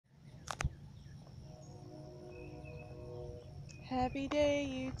Happy day,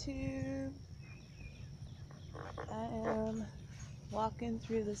 YouTube. I am walking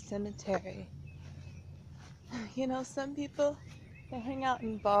through the cemetery. You know, some people, they hang out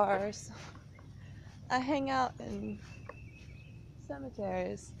in bars. I hang out in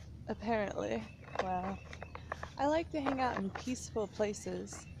cemeteries, apparently. Well, I like to hang out in peaceful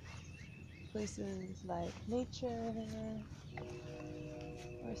places. Places like nature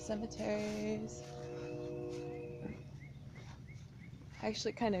or cemeteries. I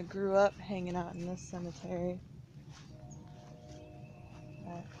actually kind of grew up hanging out in this cemetery.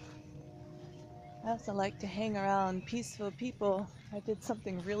 But I also like to hang around peaceful people. I did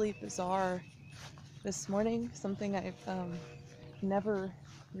something really bizarre this morning, something I've never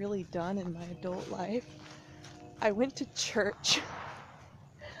really done in my adult life. I went to church.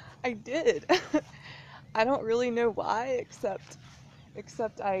 I did. I don't really know why,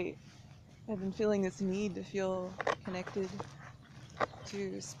 except I have been feeling this need to feel connected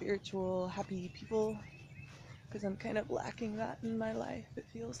to spiritual, happy people, because I'm kind of lacking that in my life, it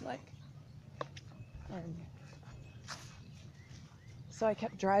feels like. And so I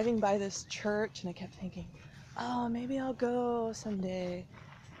kept driving by this church and I kept thinking, oh, maybe I'll go someday.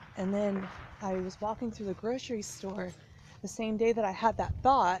 And then I was walking through the grocery store the same day that I had that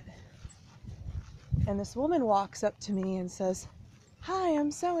thought, and this woman walks up to me and says, hi,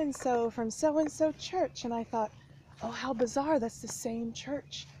 I'm so-and-so from so-and-so church. And I thought, oh, how bizarre, that's the same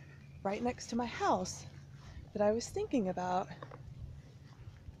church right next to my house that I was thinking about.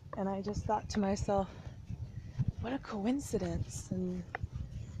 And I just thought to myself, what a coincidence. And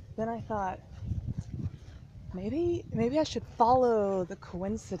then I thought, maybe I should follow the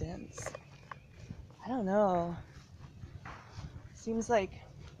coincidence. I don't know. Seems like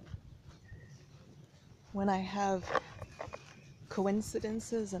when I have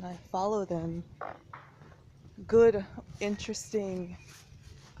coincidences and I follow them, good, interesting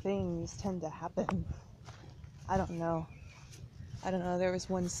things tend to happen. I don't know. There was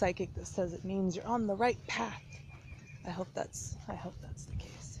one psychic that says it means you're on the right path. I hope that's the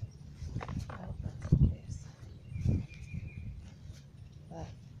case. But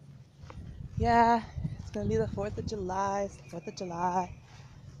yeah, it's gonna be the 4th of July. It's the 4th of July.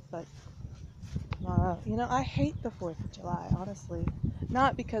 But tomorrow, I hate the 4th of July, honestly.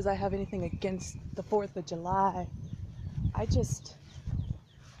 Not because I have anything against the 4th of July. I just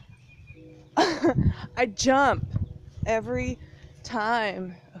I jump every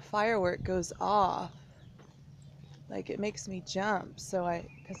time a firework goes off. Like, it makes me jump.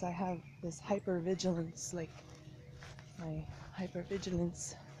 Because I have this hypervigilance, like my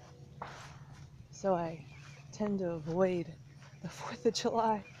hypervigilance. So I tend to avoid the 4th of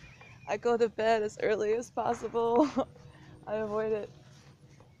July. I go to bed as early as possible. I avoid it.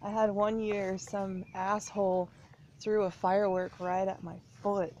 I had one year some asshole threw a firework right at my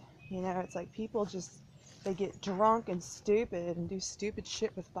foot. It's like people they get drunk and stupid and do stupid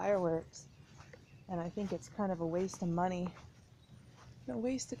shit with fireworks. And I think it's kind of a waste of money, a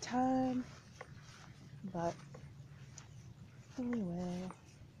waste of time. But anyway,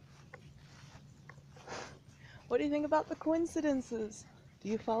 what do you think about the coincidences? Do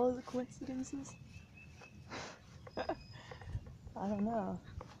you follow the coincidences? I don't know.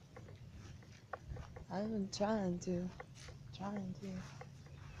 I've been trying to.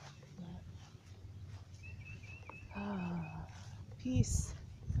 Peace.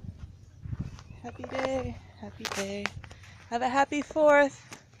 Happy day. Have a happy 4th.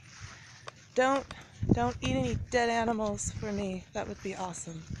 Don't eat any dead animals for me. That would be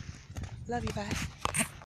awesome. Love you, bye.